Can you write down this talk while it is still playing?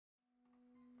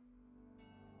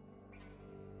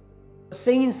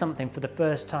Seeing something for the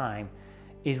first time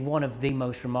is one of the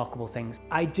most remarkable things.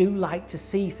 I do like to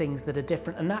see things that are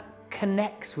different, and that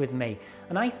connects with me.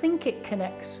 And I think it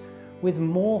connects with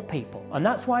more people. And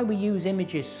that's why we use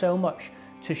images so much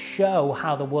to show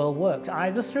how the world works,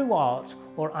 either through art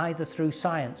or either through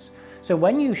science. So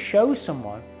when you show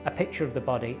someone a picture of the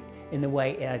body in the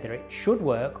way either it should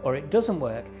work or it doesn't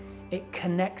work, it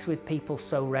connects with people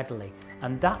so readily.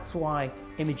 And that's why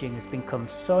imaging has become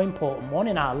so important, one,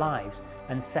 in our lives,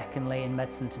 and secondly, in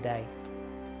medicine today.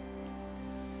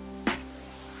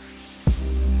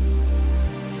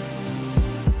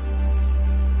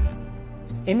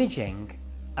 Imaging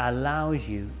allows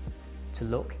you to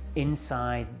look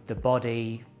inside the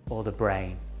body or the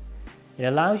brain. It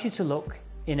allows you to look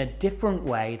in a different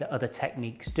way that other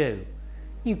techniques do.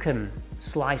 You can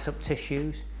slice up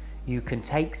tissues, you can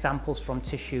take samples from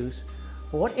tissues,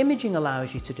 but what imaging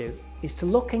allows you to do is to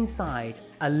look inside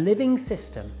a living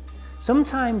system,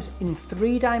 sometimes in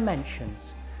 3 dimensions,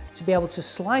 to be able to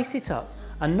slice it up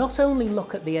and not only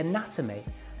look at the anatomy,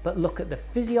 but look at the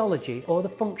physiology or the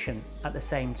function at the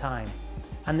same time.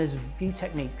 And there's few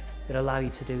techniques that allow you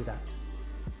to do that.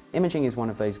 Imaging is one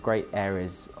of those great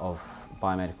areas of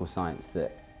biomedical science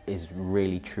that is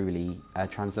really truly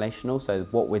translational. So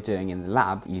what we're doing in the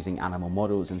lab, using animal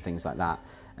models and things like that,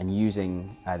 and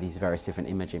using these various different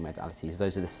imaging modalities,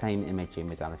 those are the same imaging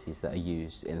modalities that are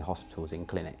used in hospitals, in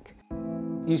clinic.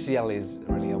 UCL is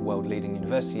really a world-leading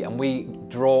university, and we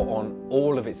draw on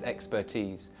all of its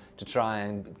expertise to try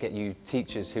and get you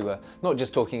teachers who are not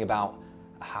just talking about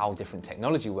how different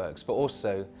technology works, but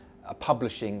also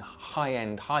publishing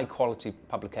high-end, high-quality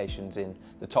publications in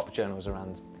the top journals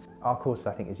around. Our course,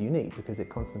 I think, is unique because it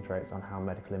concentrates on how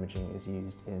medical imaging is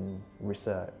used in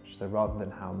research. So rather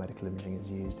than how medical imaging is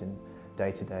used in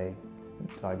day-to-day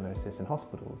diagnosis in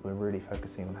hospitals, we're really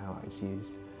focusing on how it's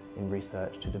used in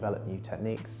research to develop new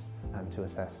techniques and to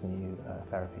assess new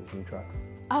therapies, new drugs.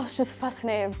 I was just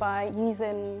fascinated by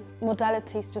using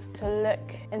modalities just to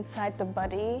look inside the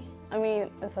body. I mean,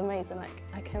 it's amazing, like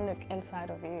I can look inside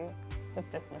of you with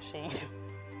this machine.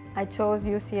 I chose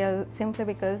UCL simply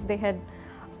because they had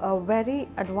very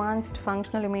advanced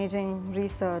functional imaging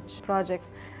research projects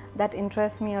that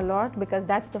interest me a lot, because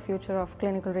that's the future of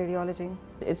clinical radiology.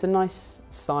 It's a nice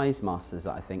size masters,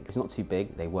 I think. It's not too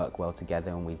big, they work well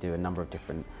together, and we do a number of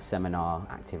different seminar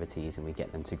activities and we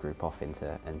get them to group off and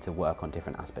to work on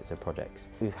different aspects of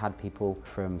projects. We've had people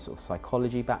from sort of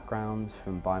psychology backgrounds,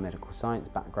 from biomedical science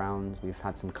backgrounds. We've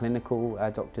had some clinical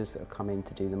doctors that have come in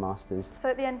to do the masters. So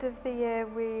at the end of the year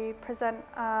we present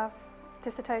our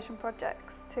dissertation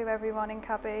projects to everyone in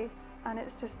CABI, and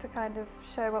it's just to kind of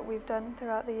show what we've done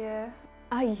throughout the year.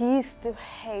 I used to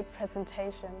hate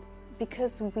presentations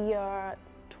because we are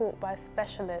taught by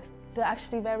specialists. They're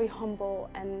actually very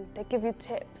humble and they give you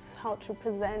tips how to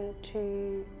present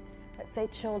to, let's say,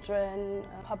 children,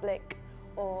 public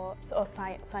or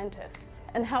scientists,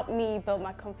 and help me build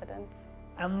my confidence.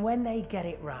 And when they get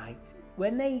it right,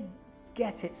 when they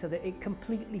get it so that it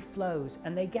completely flows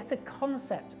and they get a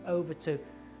concept over to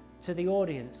the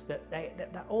audience that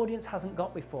that audience hasn't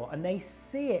got before, and they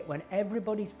see it when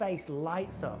everybody's face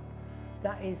lights up,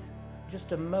 that is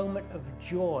just a moment of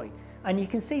joy. And you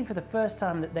can see for the first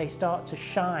time that they start to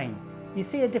shine. You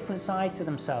see a different side to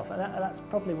themselves, and that's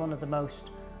probably one of the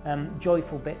most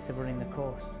joyful bits of running the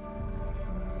course.